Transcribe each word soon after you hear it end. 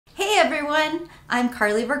everyone, I'm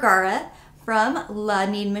Carly Vergara from La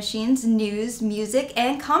Need Machine's news, music,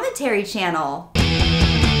 and commentary channel.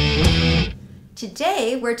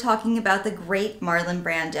 Today we're talking about the great Marlon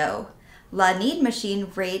Brando. La Need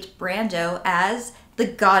Machine rate Brando as the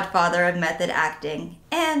godfather of method acting,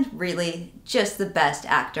 and really just the best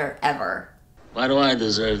actor ever. Why do I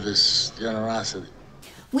deserve this generosity?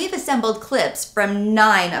 We've assembled clips from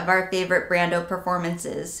 9 of our favorite Brando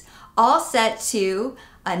performances, all set to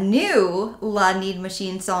a new La Need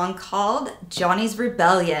Machine song called Johnny's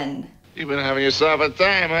Rebellion. You've been having yourself a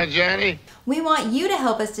time, huh, Johnny? We want you to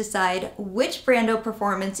help us decide which Brando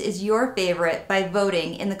performance is your favorite by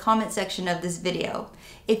voting in the comment section of this video.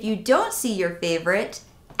 If you don't see your favorite,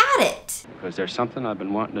 add it! Because there's something I've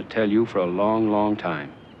been wanting to tell you for a long, long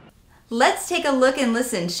time. Let's take a look and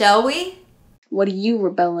listen, shall we? What are you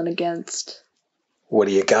rebelling against? What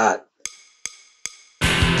do you got?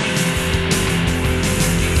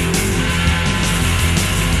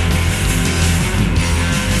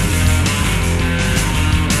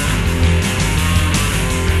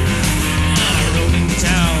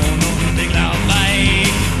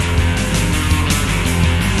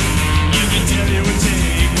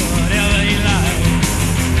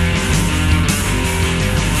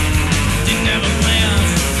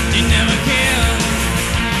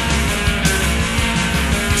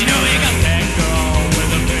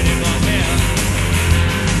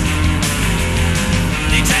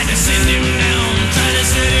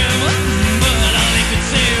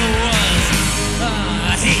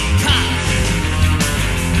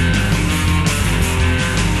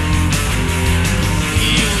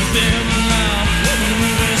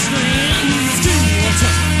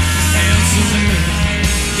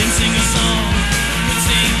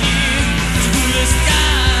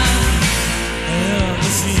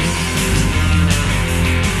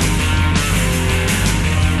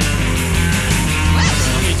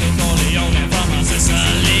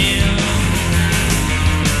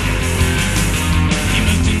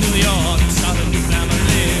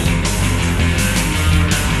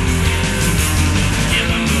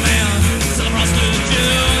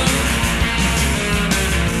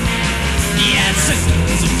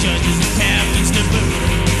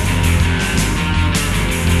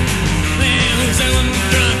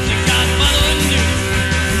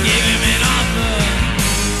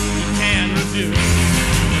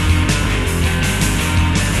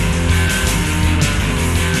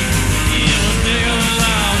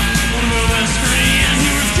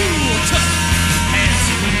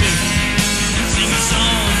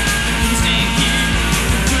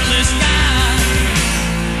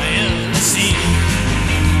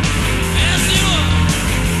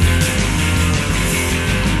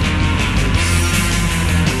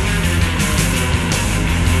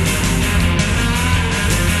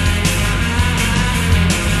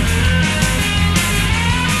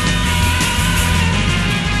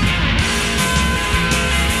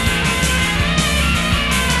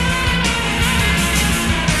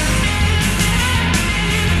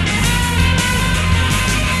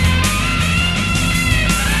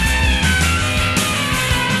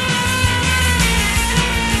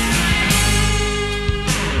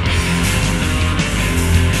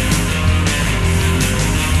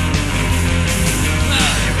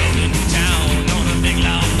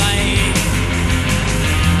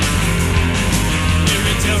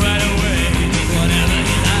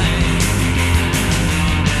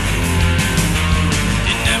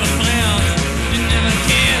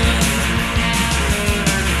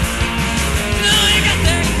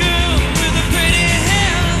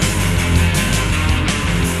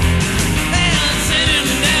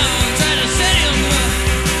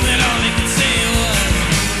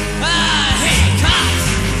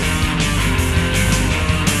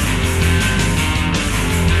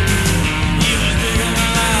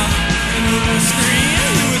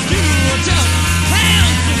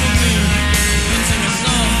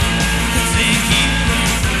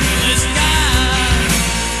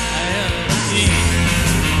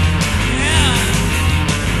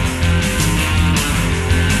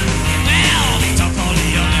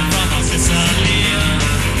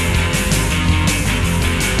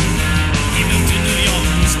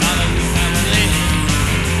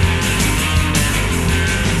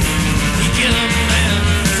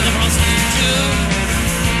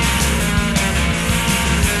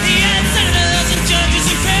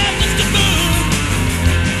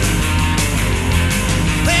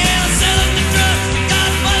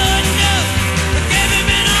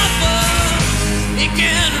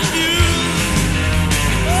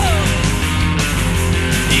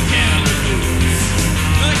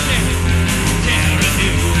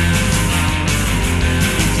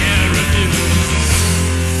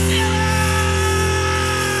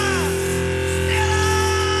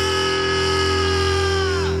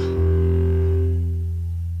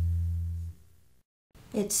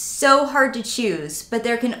 It's so hard to choose, but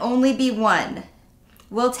there can only be one.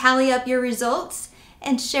 We'll tally up your results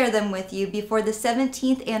and share them with you before the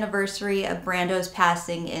 17th anniversary of Brando's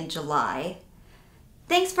passing in July.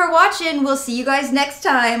 Thanks for watching. We'll see you guys next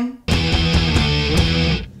time.